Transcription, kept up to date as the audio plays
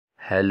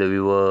Hello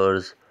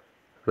viewers,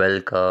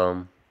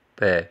 welcome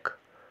back.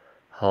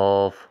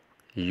 Hope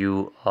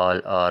you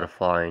all are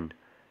fine.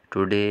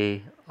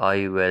 Today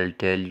I will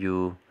tell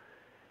you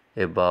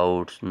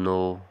about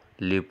snow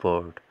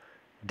leopard.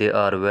 They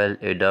are well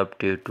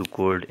adapted to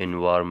cold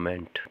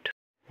environment.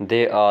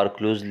 They are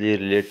closely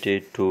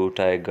related to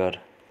tiger.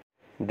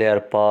 Their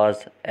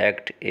paws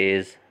act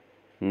as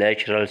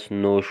natural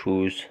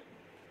snowshoes,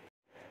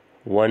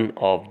 one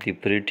of the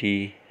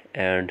pretty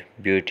and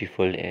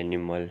beautiful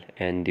animal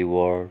in the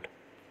world.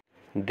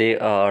 They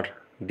are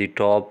the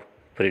top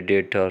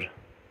predator.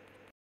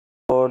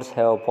 Leopards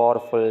have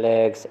powerful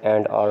legs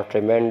and are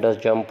tremendous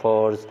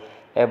jumpers,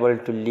 able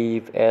to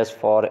leap as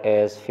far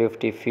as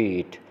 50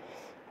 feet.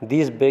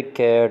 These big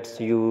cats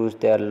use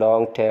their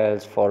long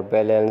tails for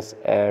balance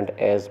and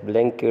as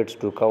blankets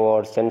to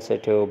cover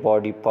sensitive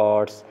body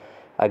parts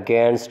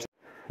against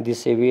the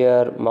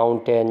severe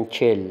mountain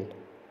chill.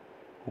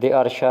 They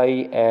are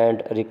shy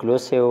and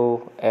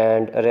reclusive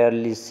and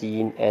rarely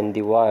seen in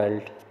the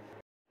wild.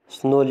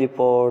 Snow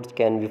leopards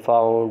can be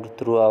found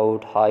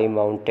throughout high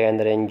mountain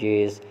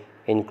ranges,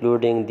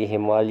 including the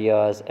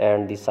Himalayas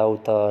and the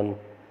southern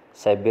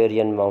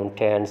Siberian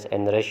mountains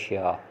in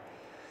Russia.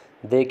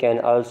 They can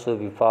also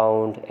be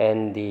found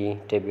in the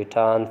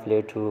Tibetan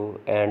Plateau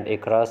and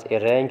across a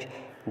range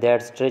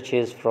that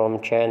stretches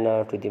from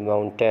China to the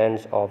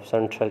mountains of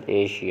Central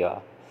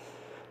Asia.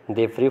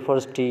 They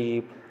prefer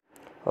steep,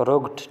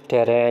 rugged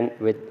terrain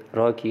with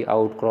rocky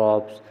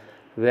outcrops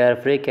where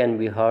prey can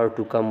be hard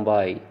to come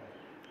by.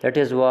 That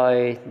is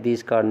why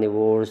these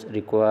carnivores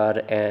require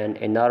an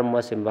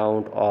enormous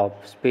amount of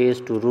space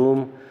to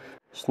roam.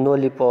 Snow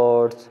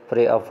leopards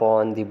prey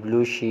upon the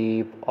blue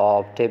sheep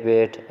of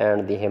Tibet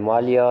and the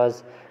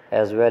Himalayas,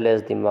 as well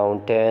as the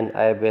mountain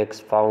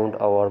ibex found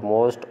over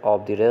most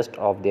of the rest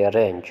of their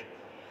range.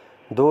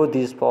 Though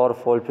these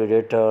powerful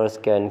predators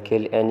can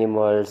kill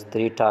animals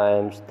 3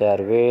 times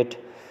their weight,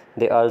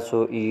 they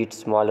also eat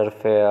smaller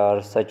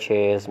fare such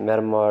as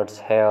marmots,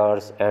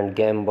 hares, and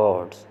game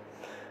birds.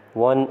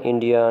 One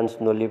Indian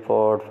snow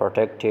leopard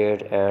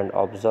protected and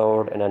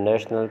observed in a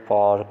national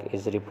park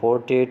is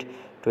reported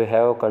to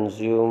have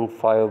consumed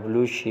 5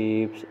 blue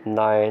sheep,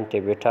 9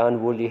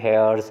 Tibetan woolly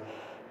hares,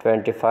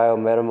 25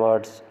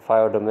 marmots,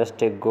 5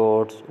 domestic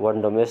goats,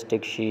 1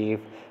 domestic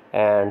sheep,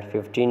 and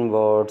 15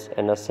 birds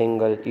in a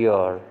single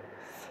year.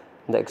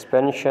 The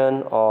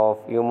expansion of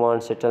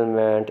human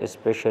settlement,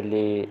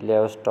 especially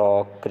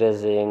livestock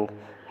grazing,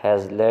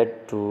 has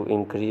led to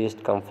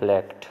increased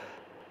conflict.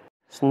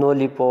 Snow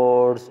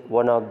leopards,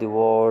 one of the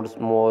world's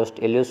most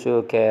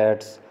elusive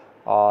cats,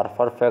 are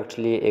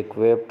perfectly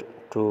equipped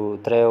to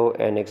thrive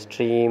in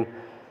extreme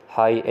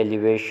high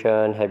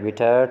elevation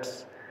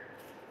habitats.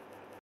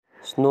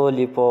 Snow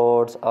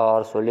leopards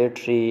are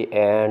solitary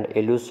and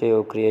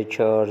elusive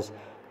creatures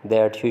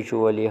that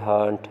usually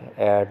hunt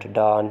at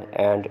dawn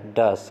and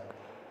dusk.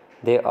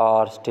 They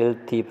are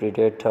stealthy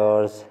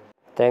predators.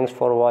 Thanks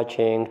for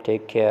watching.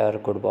 Take care.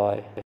 Goodbye.